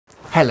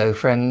Hello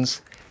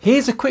friends,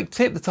 here's a quick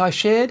tip that I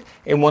shared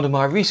in one of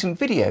my recent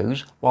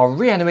videos while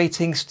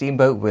reanimating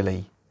Steamboat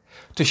Willie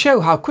to show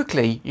how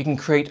quickly you can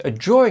create a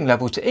drawing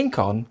level to ink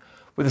on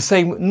with the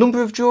same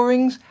number of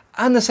drawings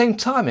and the same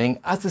timing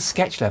as the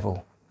sketch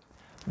level.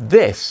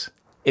 This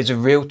is a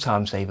real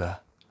time saver.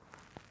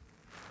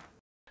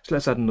 So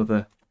let's add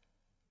another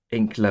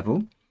ink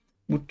level.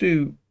 We'll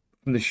do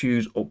from the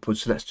shoes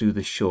upwards, so let's do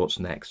the shorts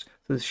next.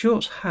 So the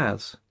shorts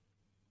has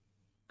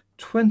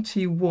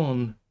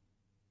 21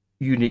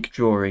 unique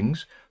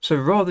drawings, so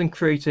rather than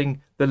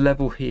creating the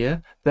level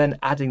here then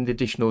adding the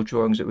additional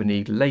drawings that we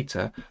need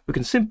later, we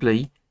can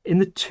simply in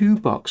the to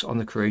box on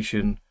the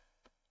creation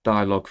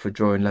dialog for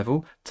drawing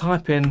level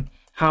type in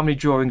how many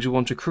drawings we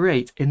want to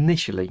create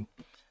initially.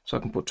 So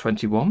I can put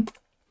 21,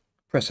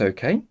 press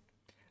OK,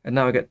 and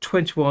now I get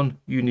 21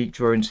 unique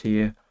drawings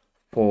here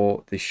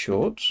for the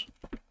shorts.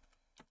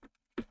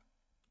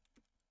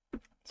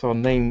 So I'll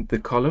name the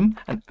column,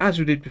 and as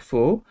we did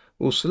before,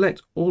 we'll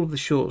select all of the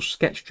short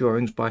sketch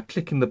drawings by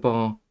clicking the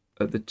bar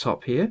at the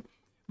top here,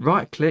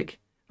 right click,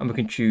 and we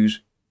can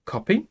choose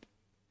copy.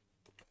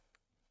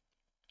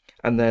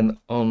 And then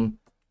on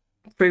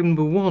frame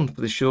number 1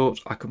 for the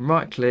shorts, I can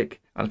right click,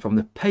 and from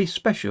the paste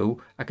special,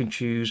 I can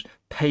choose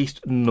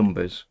paste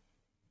numbers.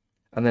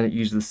 And then it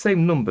uses the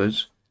same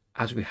numbers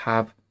as we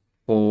have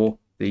for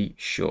the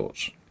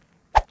shorts.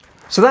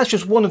 So that's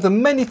just one of the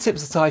many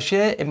tips that I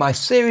share in my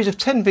series of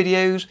 10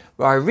 videos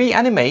where I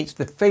reanimate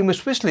the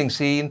famous whistling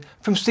scene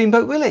from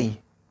Steamboat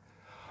Willie.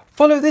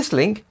 Follow this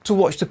link to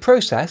watch the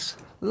process,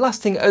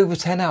 lasting over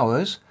 10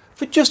 hours,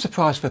 for just the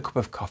price of a cup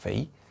of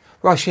coffee,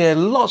 where I share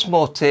lots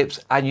more tips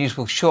and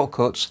useful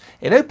shortcuts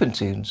in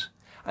OpenToonz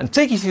and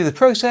take you through the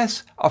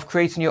process of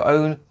creating your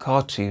own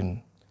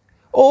cartoon.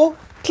 Or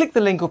click the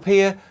link up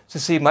here to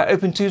see my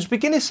OpenToonz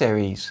beginner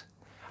series.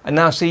 And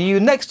now see you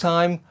next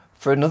time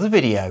for another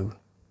video.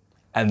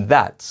 And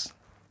that's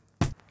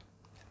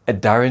a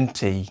Darren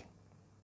Tea.